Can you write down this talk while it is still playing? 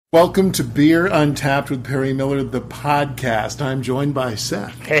Welcome to Beer Untapped with Perry Miller, the podcast. I'm joined by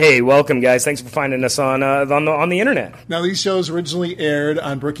Seth. Hey, welcome, guys. Thanks for finding us on the internet. Now, these shows originally aired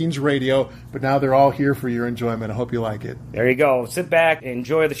on Brookings Radio, but now they're all here for your enjoyment. I hope you like it. There you go. Sit back,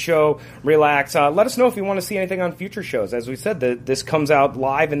 enjoy the show, relax. Let us know if you want to see anything on future shows. As we said, this comes out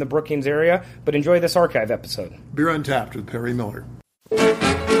live in the Brookings area, but enjoy this archive episode. Beer Untapped with Perry Miller.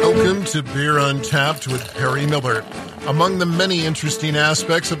 Welcome to Beer Untapped with Perry Miller. Among the many interesting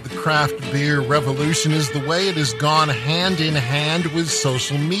aspects of the craft beer revolution is the way it has gone hand in hand with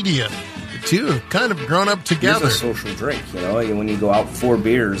social media. The two have kind of grown up together. It's a social drink, you know. When you go out for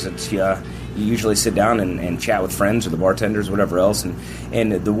beers, it's you usually sit down and chat with friends or the bartenders, whatever else.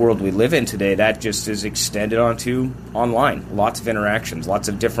 And the world we live in today, that just is extended onto online. Lots of interactions, lots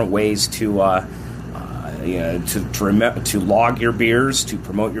of different ways to log your beers, to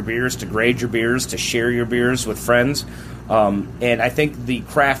promote your beers, to grade your beers, to share your beers with friends. And I think the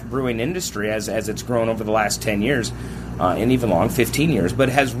craft brewing industry, as it's grown over the last 10 years, and even long, 15 years, but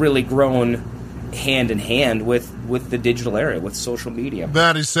has really grown hand in hand with the digital area, with social media.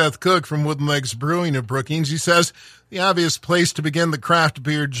 That is Seth Cook from Wooden Legs Brewing of Brookings. He says the obvious place to begin the craft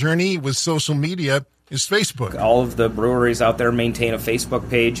beer journey with social media is Facebook. All of the breweries out there maintain a Facebook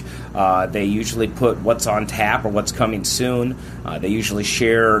page. They usually put what's on tap or what's coming soon. They usually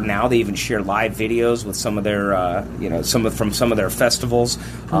they even share live videos with some of their, from some of their festivals.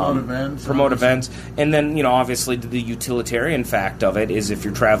 Promote events. And then, obviously the utilitarian fact of it is if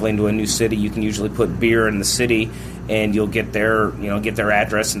you're traveling to a new city, you can usually put beer in the city and you'll get their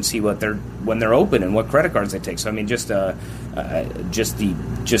address and see when they're open and what credit cards they take. So I mean, just the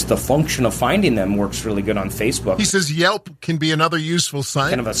function of finding them works really good on Facebook. He says Yelp can be another useful site.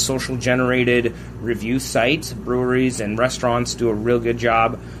 Kind of a social generated review site. Breweries and restaurants do a real good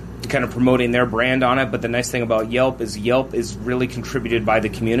job kind of promoting their brand on it. But the nice thing about Yelp is really contributed by the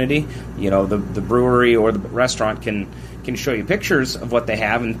community. The brewery or the restaurant can show you pictures of what they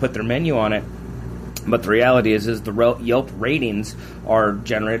have and put their menu on it. But the reality is the Yelp ratings are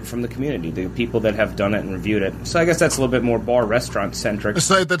generated from the community, the people that have done it and reviewed it. So I guess that's a little bit more bar-restaurant-centric. A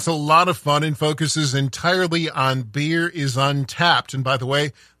site that's a lot of fun and focuses entirely on beer is Untapped. And by the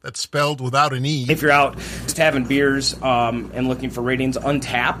way, that's spelled without an E. If you're out just having beers and looking for ratings,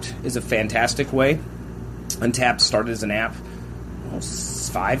 Untapped is a fantastic way. Untapped started as an app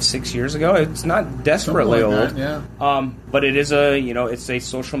 5-6 years ago. It's not desperately old, but it is it's a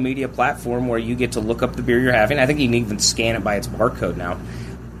social media platform where you get to look up the beer you're having. I think you can even scan it by its barcode now.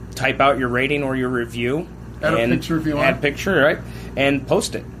 Type out your rating or your review, add a picture if you want. Add a picture, right, and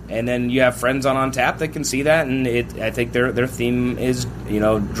post it. And then you have friends on Untapped that can see that, and I think their theme is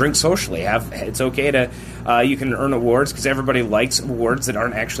drink socially. It's okay to you can earn awards because everybody likes awards that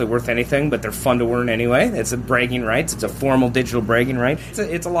aren't actually worth anything, but they're fun to earn anyway. It's a bragging rights. It's a formal digital bragging right.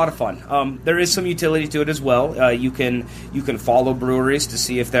 It's a lot of fun. There is some utility to it as well. You can follow breweries to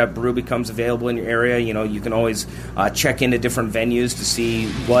see if that brew becomes available in your area. You can always check into different venues to see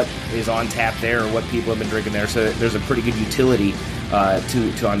what is on tap there or what people have been drinking there. So there's a pretty good utility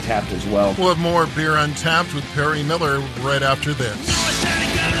to Untapped as well. We'll have more Beer Untapped with Perry Miller right after this.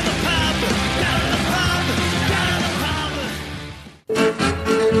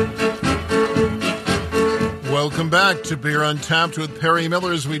 Welcome back to Beer Untapped with Perry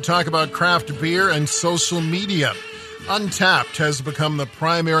Miller as we talk about craft beer and social media. Untapped has become the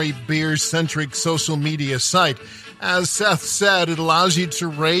primary beer-centric social media site. As Seth said, it allows you to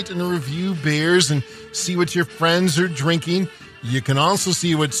rate and review beers and see what your friends are drinking. You can also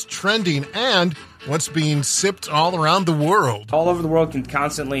see what's trending and what's being sipped all around the world. All over the world can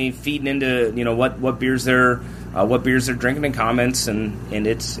constantly feed into what beers they're drinking in comments, and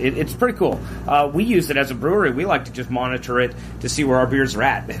it's pretty cool. We use it as a brewery. We like to just monitor it to see where our beers are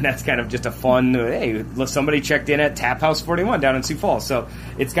at, and that's kind of just a fun. Hey, somebody checked in at Tap House 41 down in Sioux Falls, so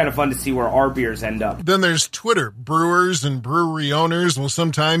it's kind of fun to see where our beers end up. Then there's Twitter. Brewers and brewery owners will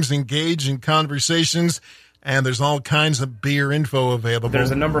sometimes engage in conversations. And there's all kinds of beer info available. There's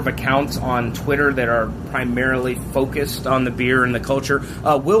a number of accounts on Twitter that are primarily focused on the beer and the culture.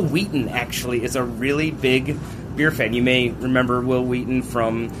 Will Wheaton actually is a really big beer fan. You may remember Will Wheaton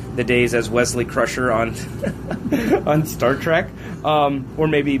from the days as Wesley Crusher on on Star Trek, or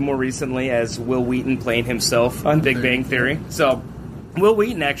maybe more recently as Will Wheaton playing himself on Big Bang Theory. So Will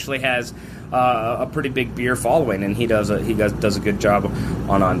Wheaton actually has a pretty big beer following, and he does a good job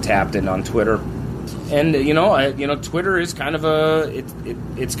on Untapped and on Twitter. And Twitter is kind of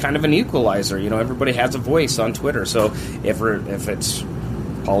it's kind of an equalizer. Everybody has a voice on Twitter. So if it's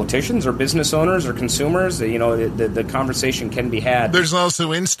politicians or business owners or consumers. The conversation can be had. There's also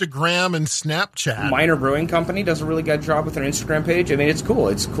Instagram and Snapchat. Minor Brewing Company does a really good job with their Instagram page. I mean, it's cool.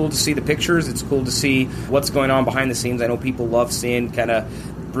 It's cool to see the pictures. It's cool to see what's going on behind the scenes. I know people love seeing kind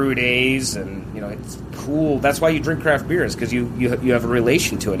of brew days, and it's cool. That's why you drink craft beers, because you have a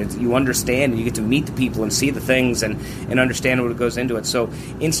relation to it. You understand, and you get to meet the people and see the things and understand what goes into it. So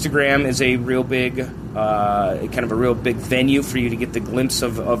Instagram is a real big kind of a real big venue for you to get the glimpse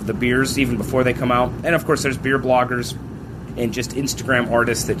of the beers even before they come out. And of course there's beer bloggers and just Instagram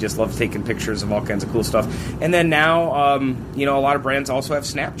artists that just love taking pictures of all kinds of cool stuff. And then now, a lot of brands also have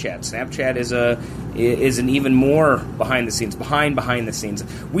Snapchat. Snapchat is an even more behind the scenes.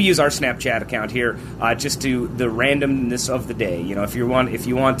 We use our Snapchat account here just to the randomness of the day. If you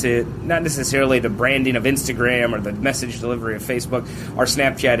want to, not necessarily the branding of Instagram or the message delivery of Facebook, our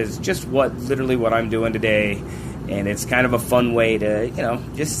Snapchat is just literally what I'm doing today. And it's kind of a fun way to,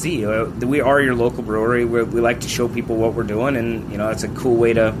 just see. We are your local brewery. We like to show people what we're doing, and it's a cool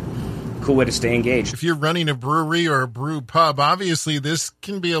way to stay engaged. If you're running a brewery or a brew pub, obviously this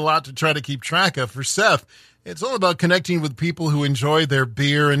can be a lot to try to keep track of. For Seth, it's all about connecting with people who enjoy their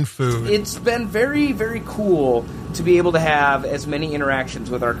beer and food. It's been very, very cool to be able to have as many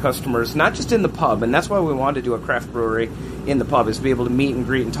interactions with our customers, not just in the pub, and that's why we wanted to do a craft brewery in the pub, is to be able to meet and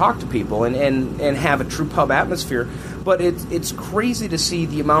greet and talk to people and have a true pub atmosphere. But it's crazy to see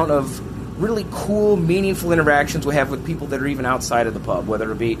the amount of really cool, meaningful interactions we have with people that are even outside of the pub,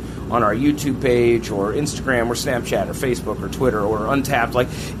 whether it be on our YouTube page or Instagram or Snapchat or Facebook or Twitter or Untapped.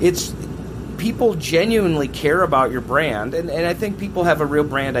 People genuinely care about your brand, and I think people have a real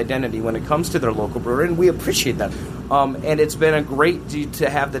brand identity when it comes to their local brewery, and we appreciate that. And it's been great to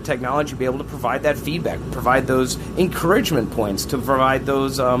have the technology be able to provide that feedback, provide those encouragement points, to provide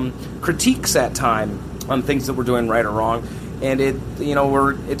those critiques at time on things that we're doing right or wrong. And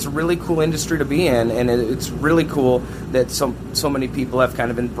it's a really cool industry to be in, and it's really cool that so many people have kind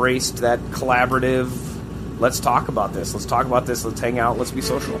of embraced that collaborative. Let's talk about this. Let's hang out. Let's be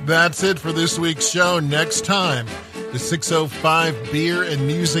social. That's it for this week's show. Next time, the 605 Beer and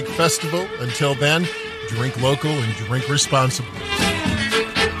Music Festival. Until then, drink local and drink responsibly.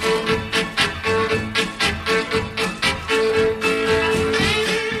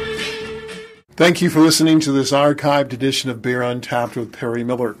 Thank you for listening to this archived edition of Beer Untapped with Perry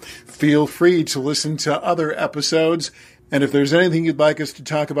Miller. Feel free to listen to other episodes, and if there's anything you'd like us to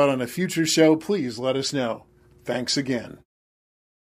talk about on a future show, please let us know. Thanks again.